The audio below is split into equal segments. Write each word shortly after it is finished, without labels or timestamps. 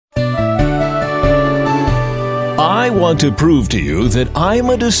I want to prove to you that I'm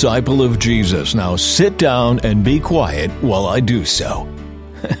a disciple of Jesus. Now sit down and be quiet while I do so.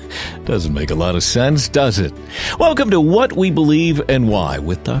 Doesn't make a lot of sense, does it? Welcome to What We Believe and Why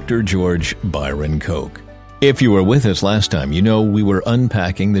with Dr. George Byron Koch. If you were with us last time, you know we were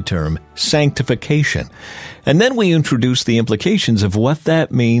unpacking the term sanctification. And then we introduced the implications of what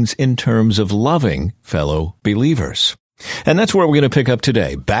that means in terms of loving fellow believers. And that's where we're going to pick up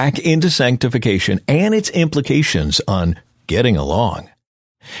today, back into sanctification and its implications on getting along.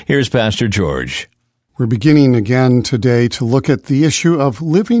 Here's Pastor George. We're beginning again today to look at the issue of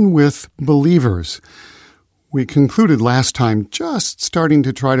living with believers. We concluded last time just starting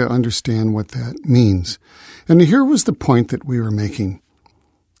to try to understand what that means. And here was the point that we were making.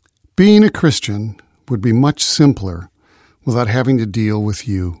 Being a Christian would be much simpler without having to deal with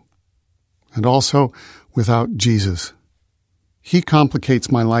you, and also without Jesus. He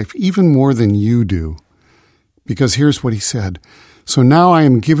complicates my life even more than you do, because here's what he said. So now I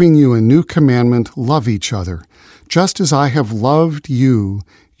am giving you a new commandment, love each other. Just as I have loved you,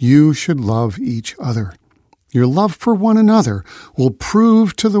 you should love each other. Your love for one another will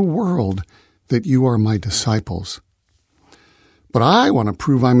prove to the world that you are my disciples. But I want to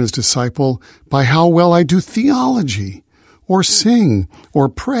prove I'm his disciple by how well I do theology, or sing, or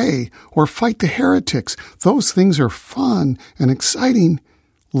pray, or fight the heretics. Those things are fun and exciting.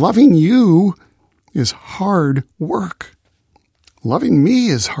 Loving you is hard work. Loving me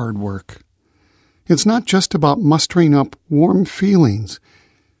is hard work. It's not just about mustering up warm feelings.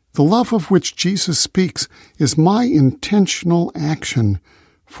 The love of which Jesus speaks is my intentional action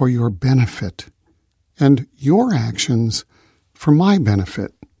for your benefit, and your actions for my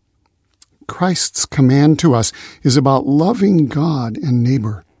benefit. Christ's command to us is about loving God and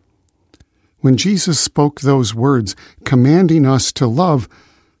neighbor. When Jesus spoke those words, commanding us to love,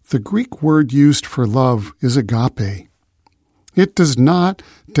 the Greek word used for love is agape. It does not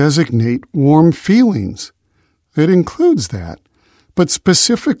designate warm feelings. It includes that. But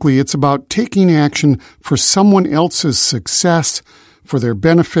specifically, it's about taking action for someone else's success, for their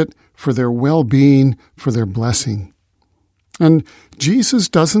benefit, for their well-being, for their blessing. And Jesus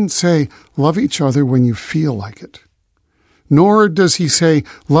doesn't say, love each other when you feel like it. Nor does he say,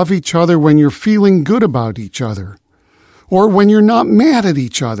 love each other when you're feeling good about each other, or when you're not mad at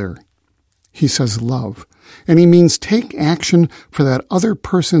each other. He says love. And he means take action for that other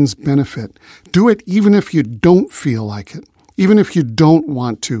person's benefit. Do it even if you don't feel like it, even if you don't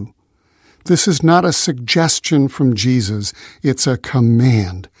want to. This is not a suggestion from Jesus. It's a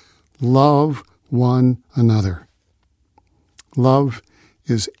command. Love one another. Love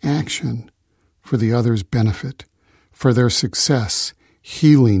is action for the other's benefit, for their success,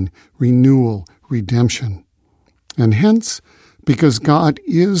 healing, renewal, redemption. And hence, because God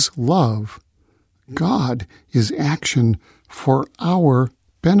is love, God is action for our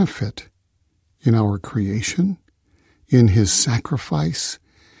benefit in our creation, in his sacrifice,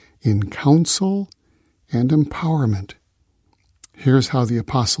 in counsel, and empowerment. Here's how the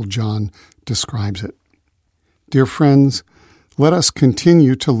Apostle John describes it. Dear friends, let us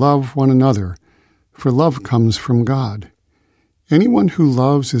continue to love one another, for love comes from God. Anyone who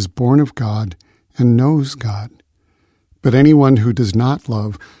loves is born of God and knows God. But anyone who does not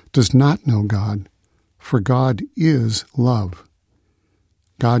love does not know God, for God is love.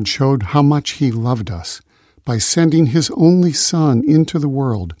 God showed how much he loved us by sending his only Son into the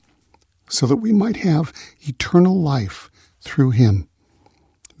world so that we might have eternal life through him.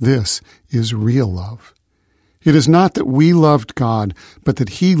 This is real love. It is not that we loved God, but that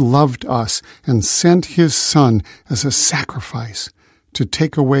he loved us and sent his Son as a sacrifice to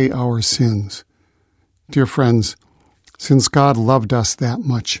take away our sins. Dear friends, since God loved us that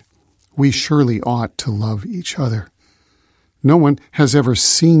much, we surely ought to love each other. No one has ever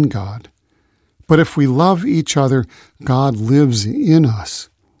seen God, but if we love each other, God lives in us,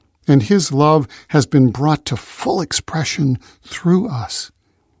 and his love has been brought to full expression through us.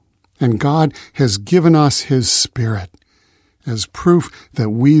 And God has given us his Spirit as proof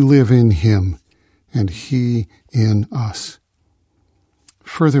that we live in him and he in us.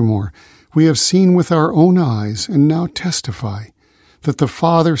 Furthermore, we have seen with our own eyes and now testify that the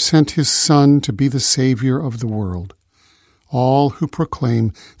Father sent his Son to be the Savior of the world. All who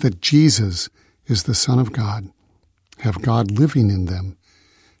proclaim that Jesus is the Son of God have God living in them,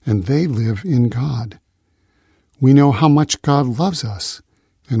 and they live in God. We know how much God loves us,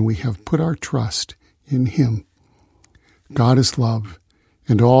 and we have put our trust in him. God is love,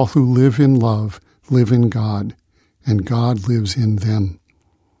 and all who live in love live in God, and God lives in them.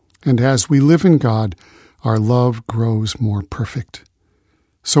 And as we live in God, our love grows more perfect.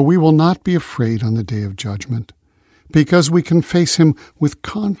 So we will not be afraid on the day of judgment, because we can face him with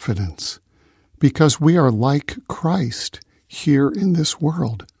confidence, because we are like Christ here in this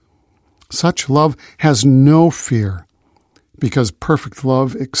world. Such love has no fear, because perfect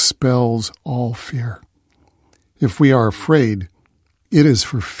love expels all fear. If we are afraid, it is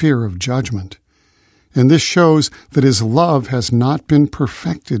for fear of judgment. And this shows that his love has not been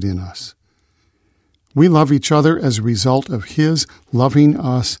perfected in us. We love each other as a result of his loving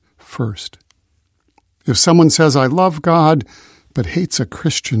us first. If someone says, "I love God," but hates a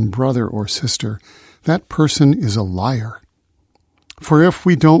Christian brother or sister, that person is a liar. For if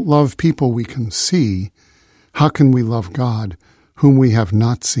we don't love people we can see, how can we love God, whom we have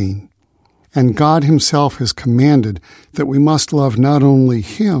not seen? And God himself has commanded that we must love not only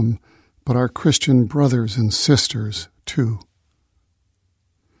him, but our Christian brothers and sisters too.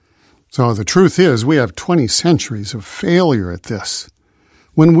 So the truth is, we have 20 centuries of failure at this.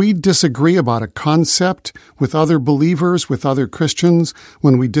 When we disagree about a concept with other believers, with other Christians,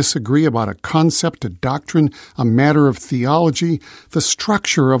 when we disagree about a concept, a doctrine, a matter of theology, the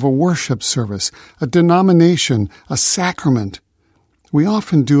structure of a worship service, a denomination, a sacrament, we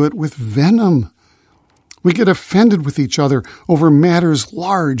often do it with venom. We get offended with each other over matters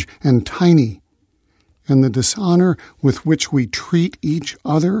large and tiny. And the dishonor with which we treat each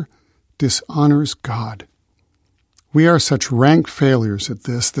other dishonors God. We are such rank failures at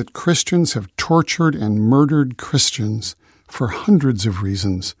this that Christians have tortured and murdered Christians for hundreds of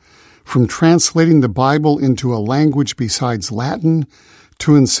reasons, from translating the Bible into a language besides Latin,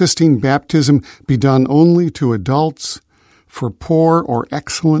 to insisting baptism be done only to adults, for poor or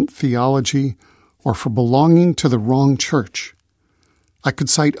excellent theology, or for belonging to the wrong church. I could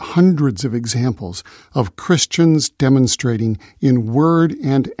cite hundreds of examples of Christians demonstrating in word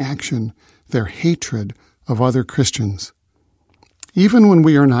and action their hatred of other Christians. Even when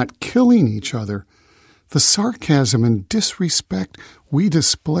we are not killing each other, the sarcasm and disrespect we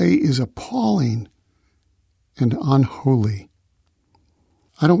display is appalling and unholy.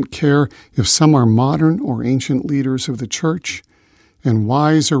 I don't care if some are modern or ancient leaders of the church and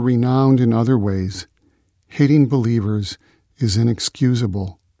wise or renowned in other ways. Hating believers is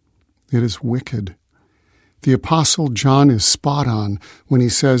inexcusable. It is wicked. The Apostle John is spot on when he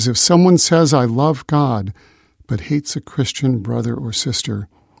says, if someone says, "I love God," but hates a Christian brother or sister,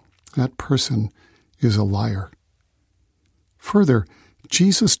 that person is a liar. Further,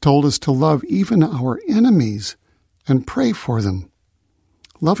 Jesus told us to love even our enemies and pray for them.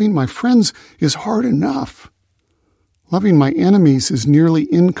 Loving my friends is hard enough. Loving my enemies is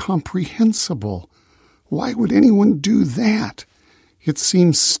nearly incomprehensible. Why would anyone do that? It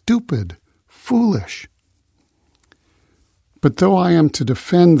seems stupid, foolish. But though I am to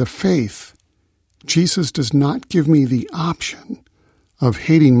defend the faith, Jesus does not give me the option of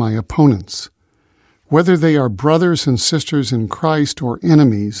hating my opponents. Whether they are brothers and sisters in Christ or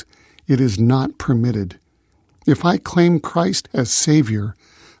enemies, it is not permitted. If I claim Christ as Savior,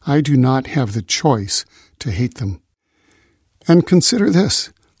 I do not have the choice to hate them. And consider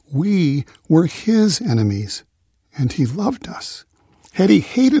this, we were his enemies, and he loved us. Had he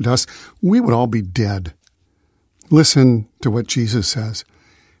hated us, we would all be dead. Listen to what Jesus says.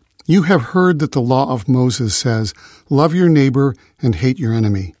 You have heard that the law of Moses says, love your neighbor and hate your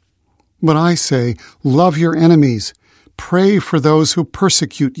enemy. But I say, love your enemies, pray for those who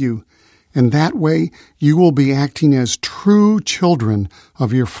persecute you, and that way you will be acting as true children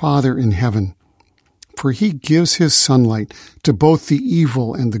of your Father in heaven. For he gives his sunlight to both the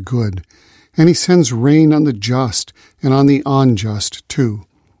evil and the good, and he sends rain on the just and on the unjust too.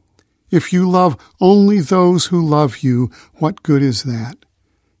 If you love only those who love you, what good is that?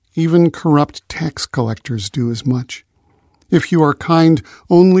 Even corrupt tax collectors do as much. If you are kind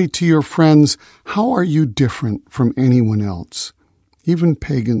only to your friends, how are you different from anyone else? Even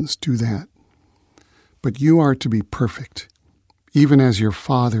pagans do that. But you are to be perfect, even as your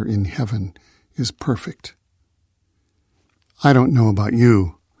Father in heaven is perfect. I don't know about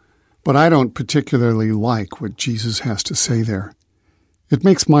you, but I don't particularly like what Jesus has to say there. It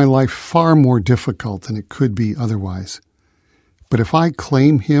makes my life far more difficult than it could be otherwise. But if I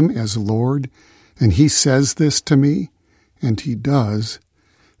claim him as Lord, and he says this to me, and he does,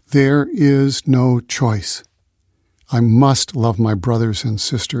 there is no choice. I must love my brothers and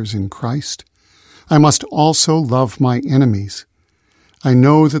sisters in Christ. I must also love my enemies. I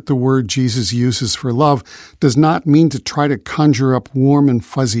know that the word Jesus uses for love does not mean to try to conjure up warm and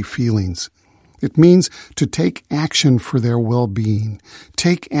fuzzy feelings. It means to take action for their well-being,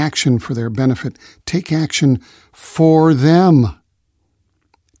 take action for their benefit, take action for them.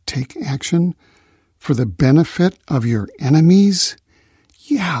 Take action for the benefit of your enemies?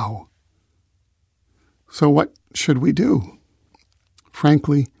 Yow! So what should we do?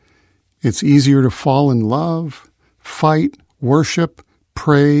 Frankly, it's easier to fall in love, fight, worship,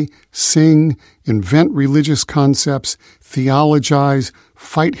 pray, sing, invent religious concepts, theologize,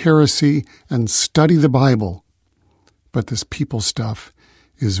 fight heresy, and study the Bible. But this people stuff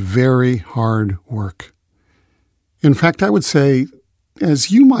is very hard work. In fact, I would say,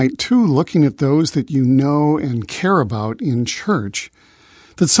 as you might too, looking at those that you know and care about in church,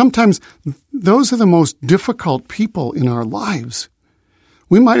 that sometimes those are the most difficult people in our lives.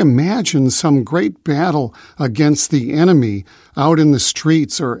 We might imagine some great battle against the enemy out in the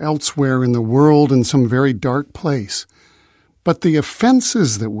streets or elsewhere in the world in some very dark place. But the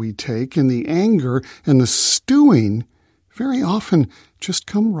offenses that we take and the anger and the stewing very often just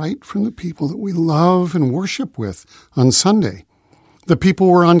come right from the people that we love and worship with on Sunday. The people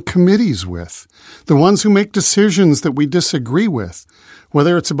we're on committees with, the ones who make decisions that we disagree with,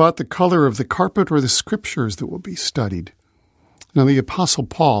 whether it's about the color of the carpet or the scriptures that will be studied. Now, the Apostle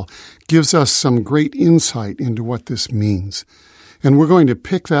Paul gives us some great insight into what this means, and we're going to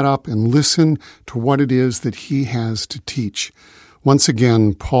pick that up and listen to what it is that he has to teach. Once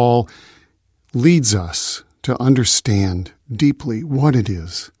again, Paul leads us to understand deeply what it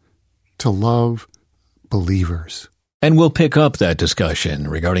is to love believers. And we'll pick up that discussion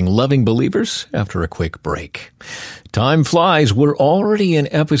regarding loving believers after a quick break. Time flies. We're already in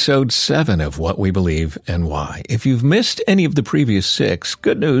episode 7 of What We Believe and Why. If you've missed any of the previous 6,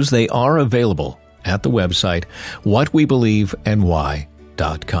 good news, they are available at the website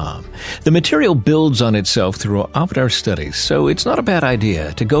whatwebelieveandwhy.com. The material builds on itself throughout our studies, so it's not a bad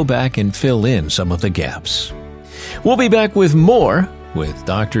idea to go back and fill in some of the gaps. We'll be back with more with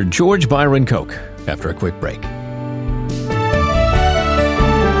Dr. George Byron Koch after a quick break.